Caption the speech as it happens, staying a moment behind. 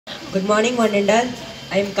Good morning, one and all.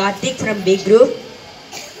 I am Karthik from B Group.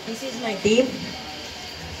 This is my team.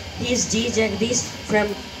 He is G Jagdish from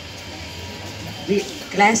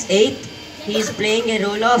class 8th. He is playing a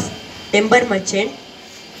role of timber merchant.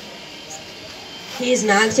 He is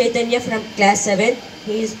Nag Chaitanya from class 7th.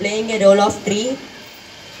 He is playing a role of tree.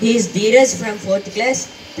 He is Dheeraj from 4th class,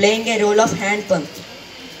 playing a role of hand pump.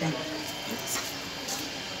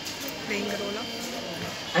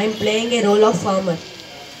 I am playing a role of farmer.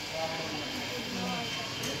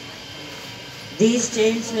 These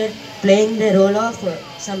children were playing the role of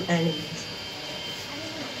some animals.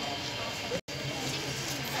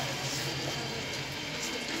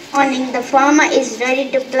 Morning, the farmer is ready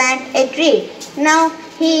to plant a tree. Now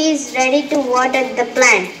he is ready to water the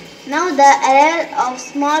plant. Now the arrival of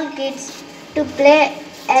small kids to play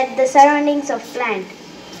at the surroundings of plant.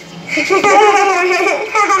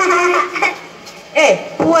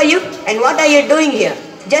 Hey, who are you and what are you doing here?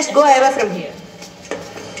 Just go away from here.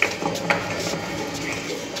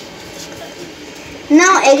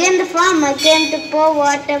 Now again the farmer came to pour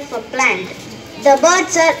water for plant. The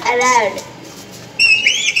birds are arrived.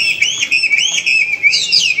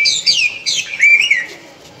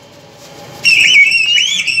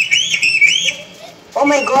 Oh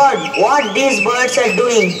my God, what these birds are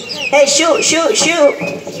doing? Hey, shoo, shoo, shoo.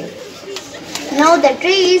 Now the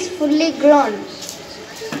tree is fully grown.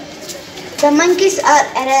 The monkeys are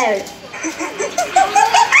arrived.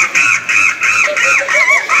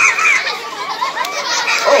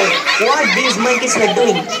 Oh, what these monkeys are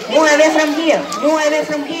doing? Move away from here, move away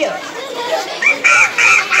from here.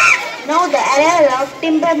 Now the arrival of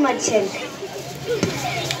timber merchant.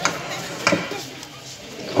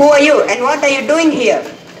 Who are you and what are you doing here?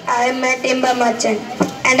 I am a timber merchant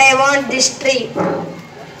and I want this tree.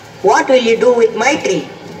 What will you do with my tree?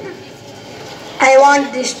 I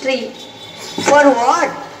want this tree. For what?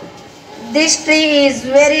 This tree is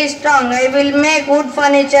very strong. I will make wood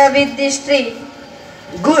furniture with this tree.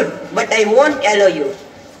 Good, but I won't allow you.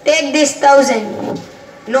 Take this 1,000.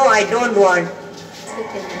 No, I don't want.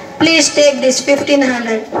 Please take this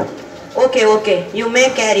 1,500. Okay, you may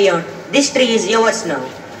carry on. This tree is yours now.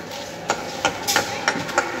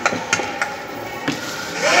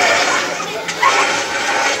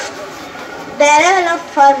 The arrival of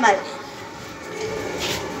farmer.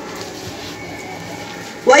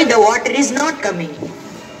 Why the water is not coming?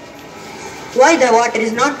 Why the water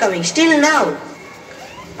is not coming? Still now.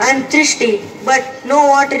 I am thirsty, but no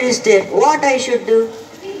water is there. What I should do?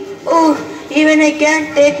 Oh, even I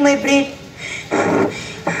can't take my breath.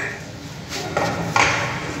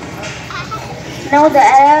 Now the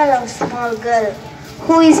arrival of small girl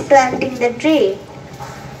who is planting the tree.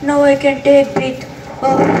 Now I can take breath.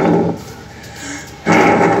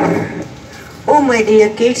 Oh my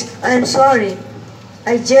dear kids, I am sorry.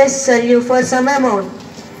 I just sell you for some amount.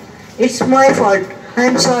 It's my fault. I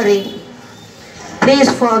am sorry. Please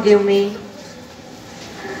forgive me.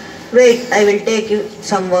 Wait, I will take you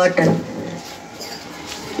some water.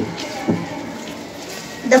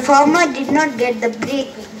 The farmer did not get the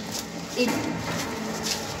break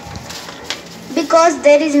because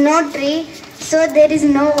there is no tree, so there is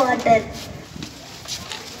no water.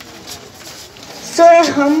 So a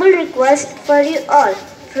humble request for you all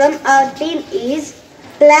from our team is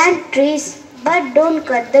plant trees but don't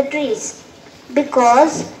cut the trees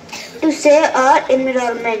because to save our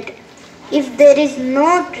environment. If there is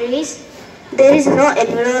no trees, there is no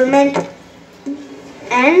environment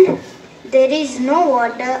and there is no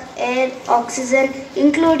water, air, oxygen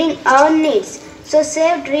including our needs. So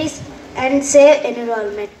save trees and save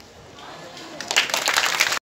environment.